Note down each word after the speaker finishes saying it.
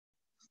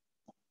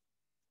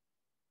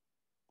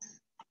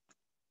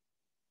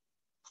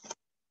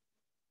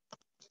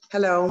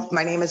Hello,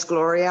 my name is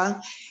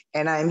Gloria,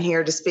 and I'm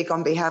here to speak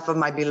on behalf of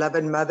my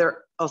beloved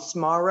mother,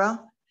 Osmara,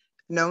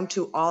 known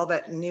to all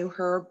that knew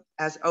her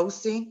as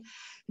Osi.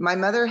 My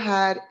mother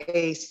had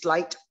a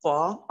slight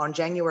fall on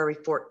January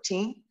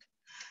 14th.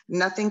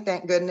 Nothing,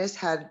 thank goodness,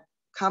 had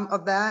come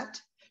of that.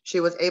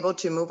 She was able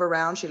to move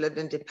around. She lived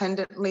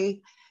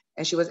independently,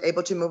 and she was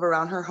able to move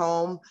around her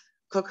home,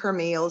 cook her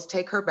meals,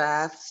 take her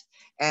baths,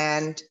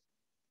 and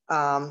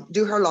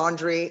do her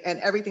laundry and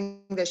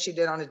everything that she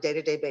did on a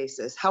day-to-day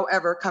basis.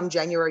 However, come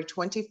January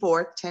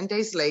 24th, 10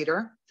 days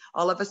later,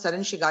 all of a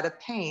sudden she got a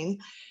pain.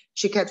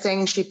 She kept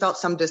saying she felt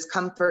some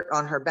discomfort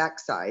on her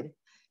backside.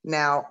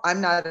 Now,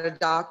 I'm not a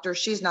doctor,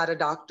 she's not a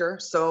doctor,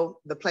 so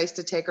the place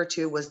to take her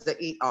to was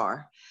the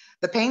ER.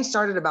 The pain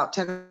started about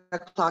 10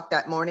 o'clock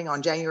that morning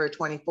on January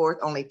 24th,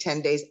 only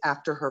 10 days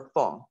after her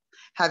fall.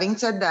 Having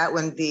said that,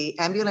 when the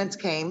ambulance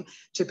came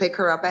to pick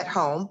her up at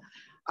home,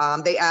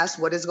 they asked,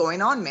 "What is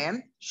going on,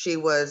 ma'am?" She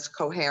was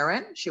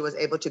coherent. She was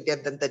able to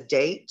give them the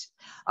date.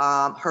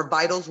 Her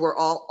vitals were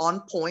all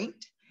on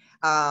point.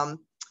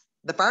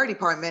 The fire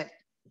department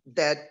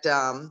that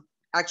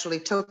actually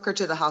took her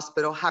to the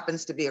hospital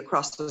happens to be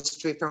across the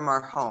street from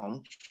our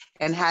home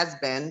and has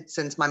been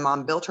since my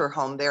mom built her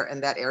home there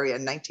in that area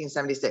in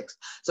 1976.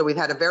 So we've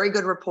had a very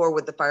good rapport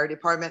with the fire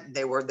department.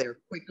 They were there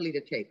quickly to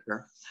take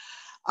her.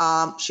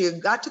 She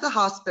got to the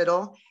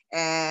hospital,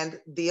 and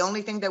the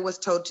only thing that was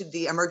told to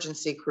the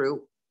emergency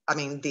crew,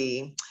 in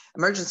the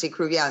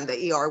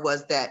ER,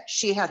 was that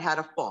she had had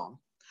a fall.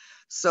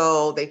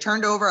 So they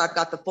turned over, I've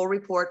got the full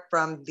report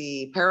from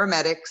the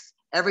paramedics,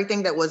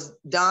 everything that was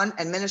done,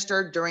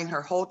 administered during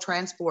her whole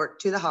transport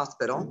to the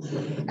hospital.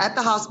 At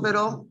the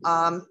hospital,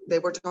 they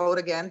were told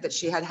again that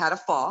she had had a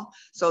fall.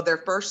 So their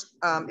first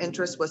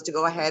interest was to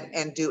go ahead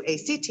and do a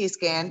CT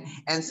scan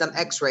and some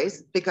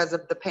x-rays because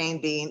of the pain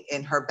being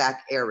in her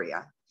back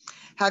area.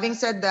 Having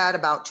said that,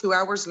 about 2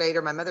 hours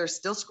later, my mother is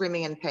still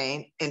screaming in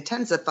pain,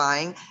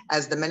 intensifying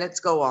as the minutes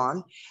go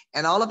on.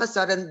 And all of a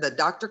sudden, the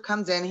doctor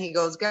comes in, he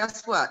goes,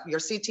 "Guess what? Your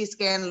CT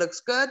scan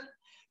looks good.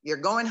 You're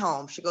going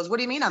home." She goes, "What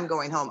do you mean I'm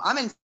going home? I'm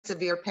in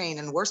severe pain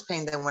and worse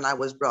pain than when I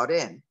was brought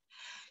in."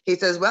 He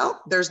says, "Well,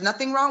 there's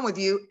nothing wrong with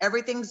you.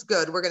 Everything's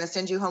good. We're going to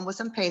send you home with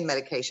some pain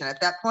medication."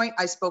 At that point,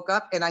 I spoke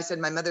up and I said,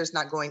 "My mother's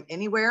not going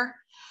anywhere.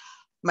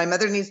 My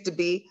mother needs to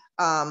be,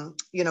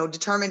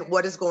 determine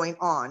what is going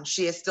on.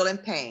 She is still in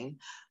pain.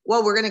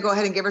 Well, we're going to go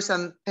ahead and give her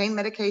some pain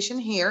medication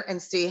here and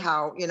see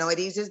how, it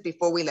eases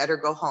before we let her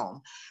go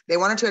home." They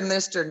wanted to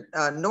administer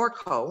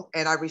Norco,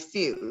 and I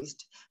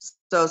refused.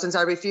 So since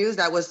I refused,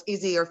 that was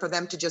easier for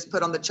them to just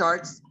put on the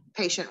charts,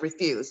 "Patient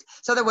refused."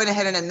 So they went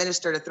ahead and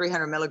administered a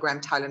 300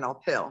 milligram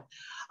Tylenol pill.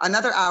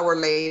 Another hour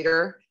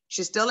later,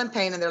 she's still in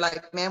pain, and they're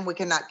like, "Ma'am, we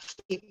cannot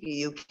keep you.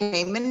 You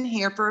came in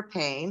here for a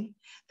pain.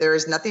 There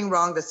is nothing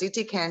wrong. The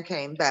CT scan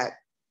came back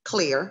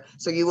clear,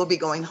 so you will be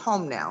going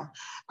home now."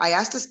 I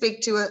asked to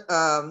speak to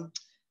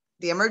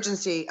the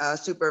emergency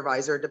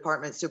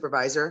department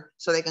supervisor,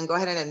 so they can go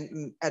ahead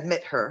and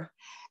admit her.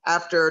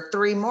 After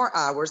 3 more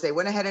hours, they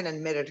went ahead and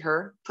admitted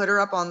her, put her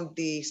up on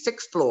the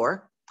 6th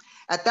floor.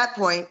 At that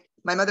point,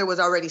 my mother was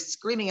already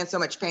screaming in so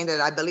much pain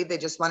that I believe they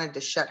just wanted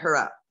to shut her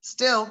up.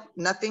 Still,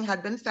 nothing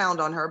had been found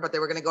on her, but they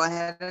were going to go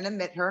ahead and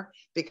admit her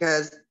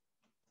because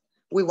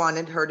we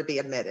wanted her to be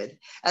admitted.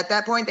 At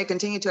that point, they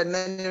continued to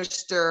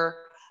administer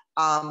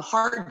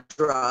hard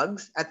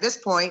drugs. At this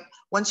point,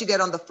 once you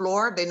get on the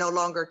floor, they no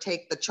longer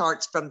take the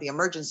charts from the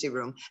emergency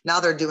room. Now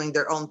they're doing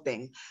their own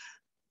thing.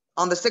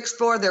 On the 6th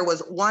floor, there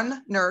was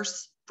 1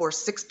 nurse for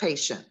 6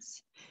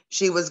 patients.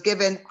 She was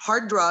given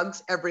hard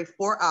drugs every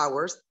 4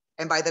 hours.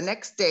 And by the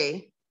next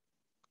day,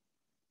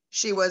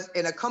 she was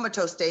in a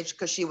comatose stage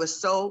because she was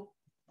so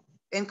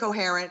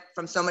incoherent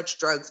from so much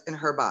drugs in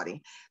her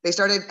body. They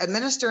started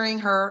administering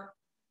her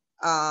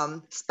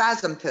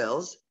spasm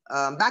pills,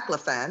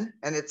 baclofen,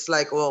 and it's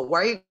like, well,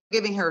 why are you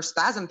giving her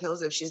spasm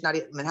pills if she's not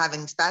even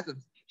having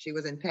spasms? She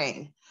was in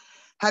pain.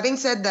 Having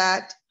said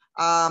that,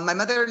 my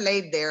mother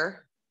laid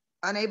there,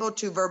 unable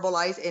to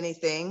verbalize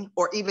anything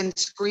or even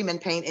scream in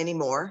pain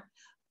anymore,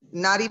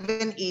 not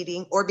even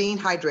eating or being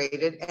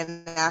hydrated.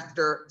 And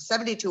after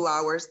 72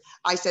 hours,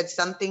 I said,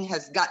 something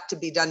has got to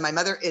be done. My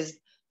mother is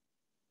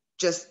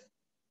just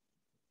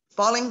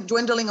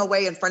dwindling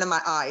away in front of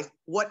my eyes.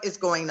 What is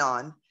going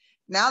on?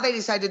 Now they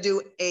decided to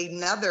do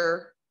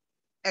another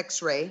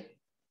x-ray,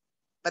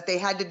 but they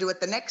had to do it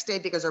the next day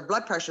because her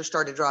blood pressure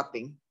started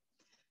dropping.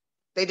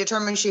 They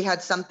determined she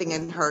had something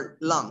in her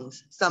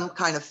lungs, some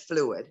kind of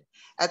fluid.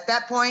 At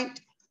that point,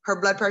 her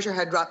blood pressure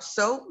had dropped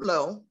so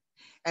low,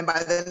 and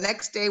by the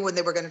next day when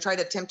they were going to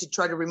attempt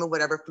to remove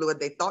whatever fluid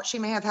they thought she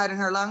may have had in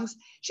her lungs,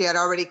 she had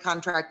already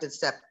contracted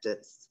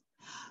sepsis.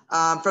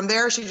 From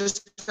there, she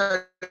just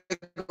started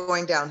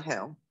going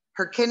downhill.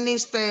 Her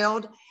kidneys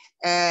failed,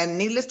 and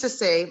needless to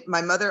say,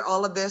 my mother,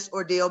 all of this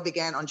ordeal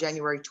began on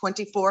January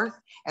 24th,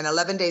 and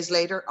 11 days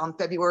later, on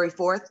February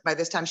 4th, by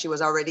this time she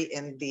was already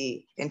in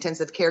the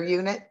intensive care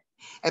unit,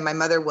 and my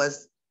mother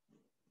was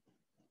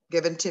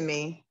given to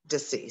me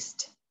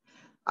deceased.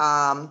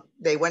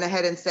 They went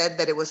ahead and said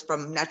that it was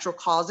from natural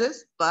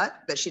causes, but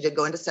that she did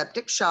go into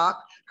septic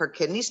shock. her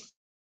kidneys.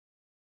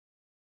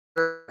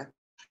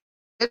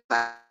 It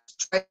had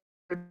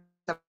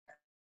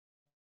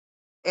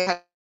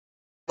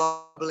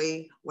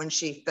when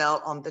she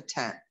fell on the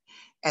tent.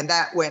 And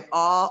that went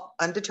all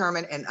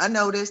undetermined and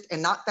unnoticed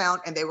and not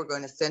found, and they were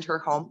going to send her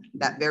home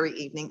that very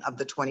evening of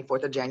the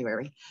 24th of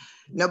January.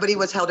 Nobody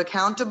was held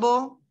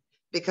accountable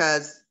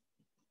because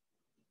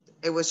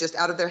it was just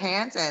out of their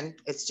hands, and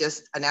it's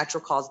just a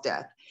natural cause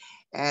death.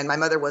 And my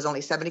mother was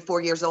only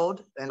 74 years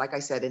old, and like I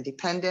said,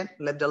 independent,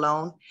 lived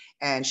alone,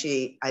 and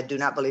I do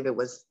not believe it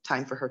was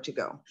time for her to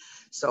go.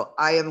 So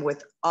I am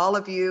with all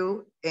of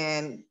you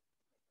in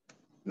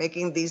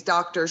making these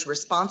doctors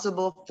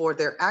responsible for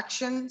their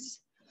actions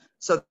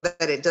so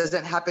that it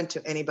doesn't happen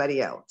to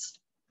anybody else.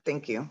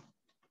 Thank you.